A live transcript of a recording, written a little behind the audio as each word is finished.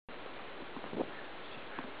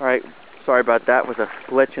Alright, sorry about that with a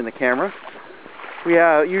glitch in the camera. We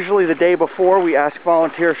usually the day before we ask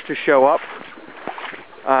volunteers to show up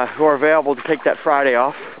who are available to take that Friday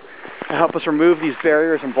off to help us remove these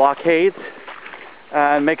barriers and blockades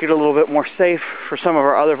and make it a little bit more safe for some of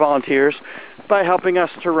our other volunteers by helping us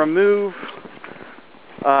to remove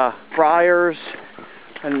briars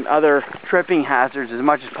and other tripping hazards as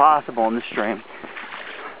much as possible in the stream.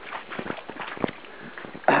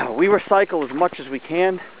 We recycle as much as we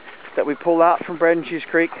can that we pull out from Bread and Cheese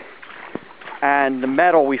Creek, and the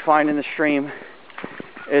metal we find in the stream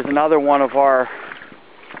is another one of our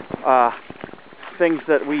things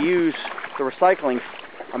that we use, the recycling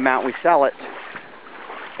amount we sell it,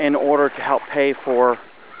 in order to help pay for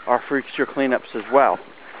our future cleanups as well.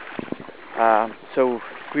 So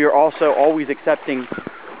we are also always accepting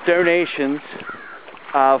donations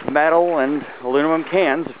of metal and aluminum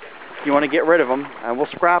cans if you want to get rid of them, and we'll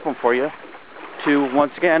scrap them for you to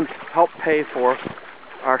once again help pay for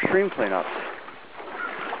our stream cleanups.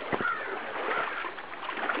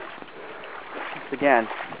 Once again,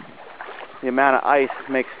 the amount of ice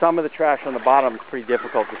makes some of the trash on the bottom pretty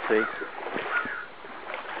difficult to see.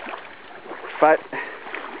 But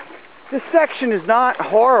this section is not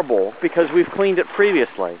horrible because we've cleaned it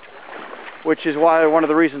previously, which is why one of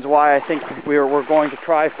the reasons why I think we're going to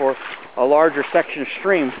try for a larger section of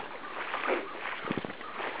stream.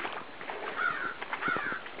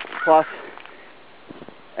 Plus,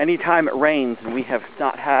 anytime it rains, and we have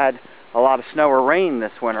not had a lot of snow or rain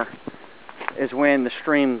this winter, is when the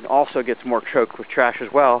stream also gets more choked with trash as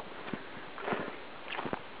well.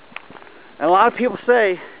 And a lot of people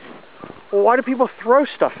say, well, why do people throw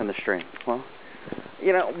stuff in the stream? Well,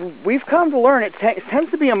 you know, we've come to learn it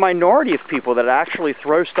tends to be a minority of people that actually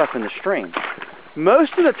throw stuff in the stream.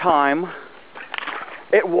 Most of the time,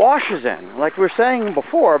 it washes in. Like we were saying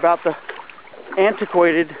before about the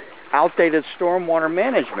antiquated, outdated stormwater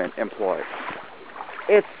management employed.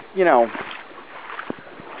 It's, you know,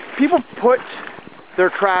 people put their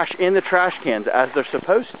trash in the trash cans as they're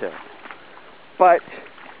supposed to. But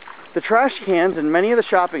the trash cans in many of the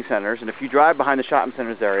shopping centers, and if you drive behind the shopping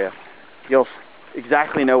centers area, you'll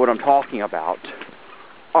exactly know what I'm talking about,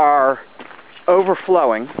 are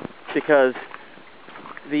overflowing because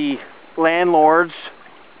the landlords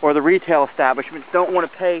or the retail establishments don't want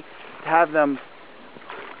to pay to have them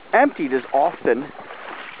emptied as often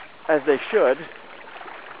as they should.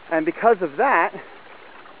 And because of that,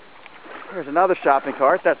 here's another shopping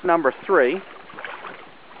cart, that's number 3.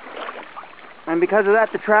 And because of that,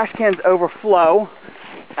 the trash cans overflow,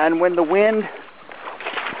 and when the wind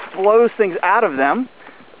blows things out of them,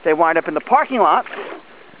 they wind up in the parking lot.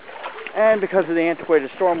 And because of the antiquated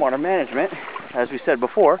stormwater management, as we said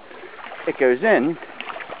before, it goes in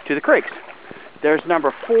to the creeks. There's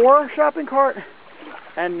number 4 shopping cart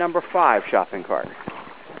and number 5 shopping cart.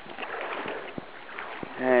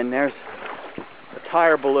 And there's a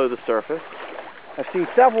tire below the surface. I've seen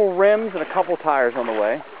several rims and a couple tires on the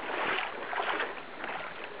way.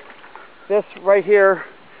 This right here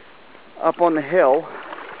up on the hill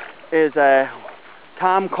is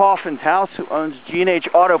Tom Coffin's house, who owns G&H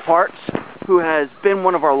Auto Parts, who has been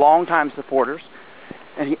one of our longtime supporters,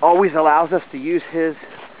 and he always allows us to use his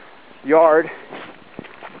yard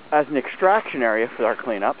as an extraction area for our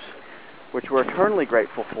cleanups, which we're eternally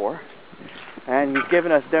grateful for. And he's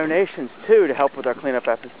given us donations too to help with our cleanup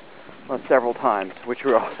efforts several times, which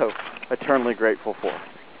we're also eternally grateful for.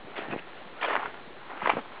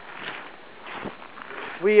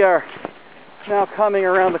 We are now coming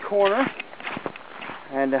around the corner,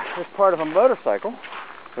 and there's part of a motorcycle,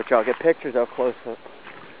 which I'll get pictures of close up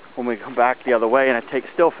when we come back the other way and I take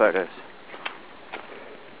still photos.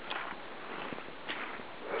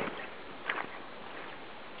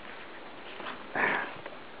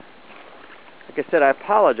 Like I said, I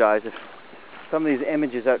apologize if some of these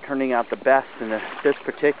images aren't turning out the best in this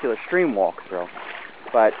particular stream walkthrough,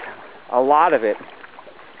 but a lot of it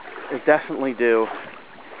is definitely due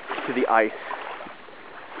to the ice,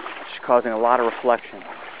 which is causing a lot of reflection.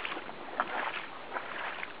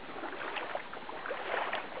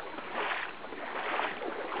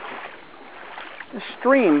 The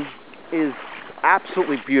stream is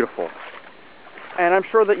absolutely beautiful, and I'm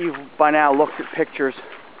sure that you've by now looked at pictures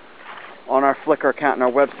on our Flickr account and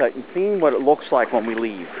our website and seen what it looks like when we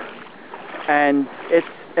leave. And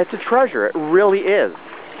it's a treasure, it really is.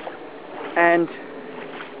 And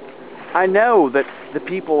I know that the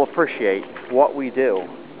people appreciate what we do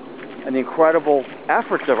and the incredible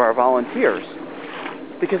efforts of our volunteers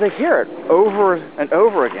because they hear it over and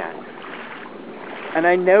over again. And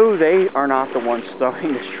I know they are not the ones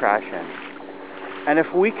throwing this trash in. And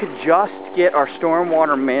if we could just get our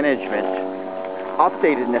stormwater management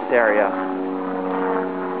updated in this area,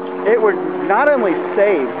 it would not only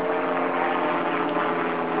save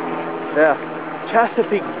the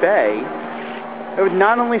Chesapeake Bay, it would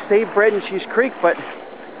not only save Bread and Cheese Creek, but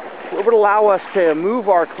it would allow us to move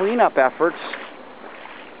our cleanup efforts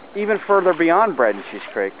even further beyond Bread and Cheese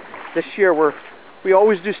Creek. This year we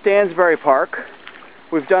always do Stansbury Park.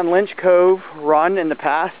 We've done Lynch Cove Run in the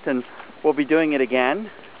past, and we'll be doing it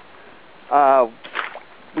again.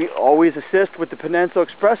 We always assist with the Peninsula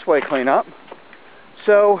Expressway cleanup.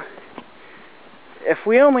 So if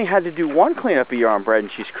we only had to do one cleanup a year on Bread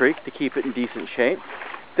and Cheese Creek to keep it in decent shape,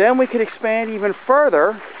 then we could expand even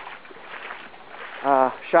further.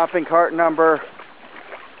 Shopping cart number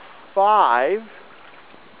 5,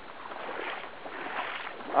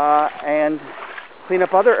 and clean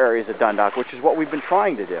up other areas of Dundalk, which is what we've been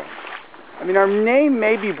trying to do. I mean, our name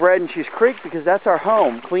may be Bread and Cheese Creek because that's our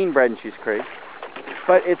home, Clean Bread and Cheese Creek,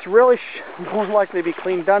 but it's really more likely to be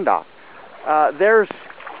Clean Dundalk. There's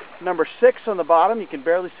number 6 on the bottom. You can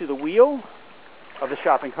barely see the wheel of the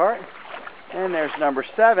shopping cart. And there's number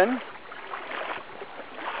 7.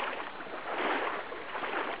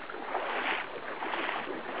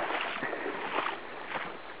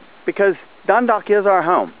 Because Dundalk is our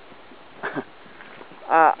home.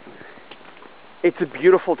 It's a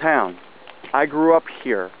beautiful town. I grew up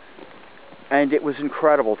here, and it was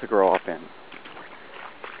incredible to grow up in.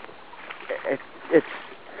 It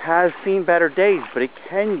has seen better days, but it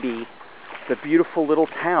can be the beautiful little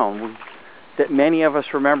town that many of us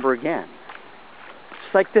remember again.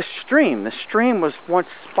 It's like this stream. The stream was once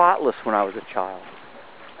spotless when I was a child,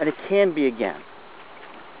 and it can be again.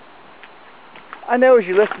 I know as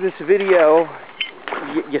you listen to this video,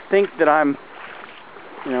 you think that I'm,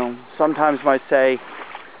 sometimes might say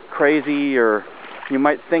crazy, or you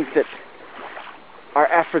might think that our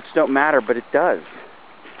efforts don't matter, but it does.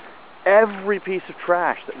 Every piece of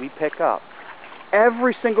trash that we pick up,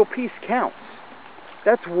 every single piece counts.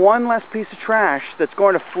 That's one less piece of trash that's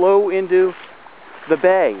going to flow into the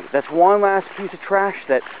bay. That's one last piece of trash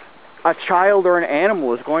that a child or an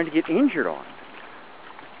animal is going to get injured on.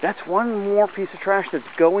 That's one more piece of trash that's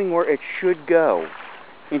going where it should go,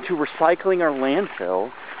 into recycling our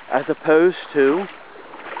landfill, as opposed to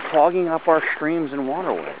clogging up our streams and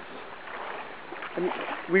waterways. And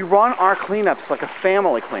we run our cleanups like a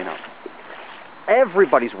family cleanup.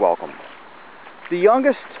 Everybody's welcome. The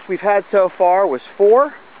youngest we've had so far was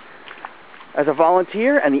 4 as a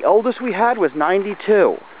volunteer, and the oldest we had was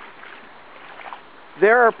 92.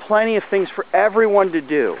 There are plenty of things for everyone to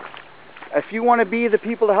do. If you want to be the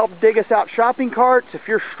people to help dig us out shopping carts, if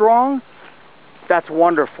you're strong, that's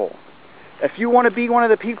wonderful. If you want to be one of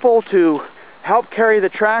the people to help carry the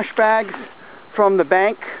trash bags from the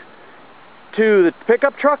bank to the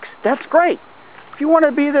pickup trucks, that's great. If you want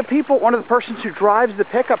to be one of the persons who drives the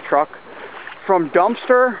pickup truck from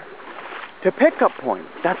dumpster to pickup point,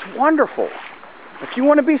 that's wonderful. If you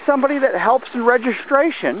want to be somebody that helps in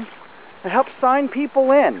registration, that helps sign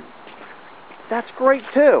people in, that's great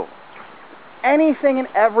too. Anything and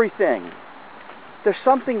everything. There's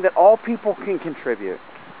something that all people can contribute.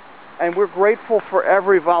 And we're grateful for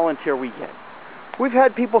every volunteer we get. We've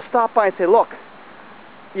had people stop by and say, look,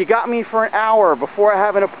 you got me for an hour before I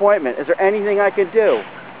have an appointment. Is there anything I can do?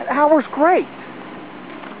 An hour's great.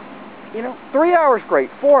 3 hours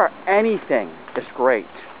great. 4, anything is great.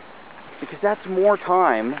 Because that's more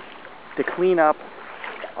time to clean up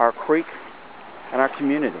our creek and our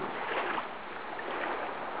community.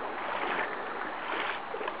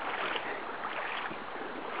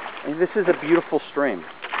 And this is a beautiful stream.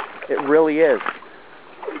 It really is.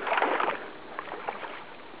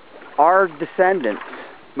 Our descendants,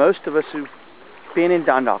 most of us who've been in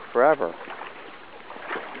Dundalk forever,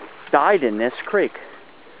 died in this creek,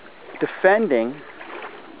 defending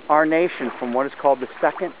our nation from what is called the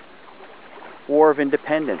Second War of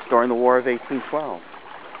Independence during the War of 1812.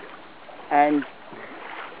 And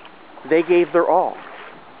they gave their all.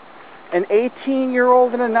 An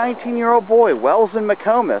 18-year-old and a 19-year-old boy, Wells and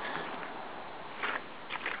McComas,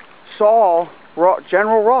 saw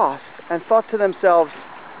General Ross and thought to themselves,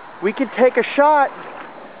 we could take a shot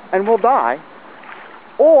and we'll die,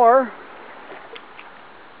 or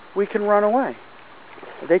we can run away.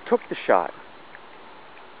 They took the shot,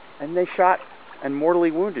 and they shot and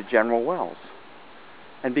mortally wounded General Wells.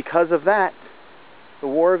 And because of that, the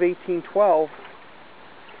War of 1812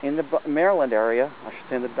 in the Maryland area, I should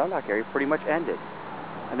say in the Dundalk area, pretty much ended.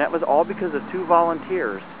 And that was all because of 2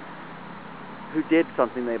 volunteers who did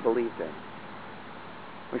something they believed in.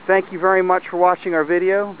 We thank you very much for watching our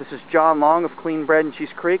video. This is John Long of Clean Bread and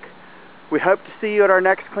Cheese Creek. We hope to see you at our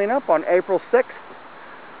next cleanup on April 6th.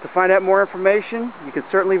 To find out more information, you can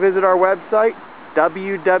certainly visit our website,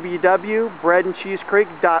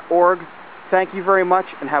 www.breadandcheesecreek.org. Thank you very much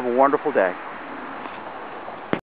and have a wonderful day.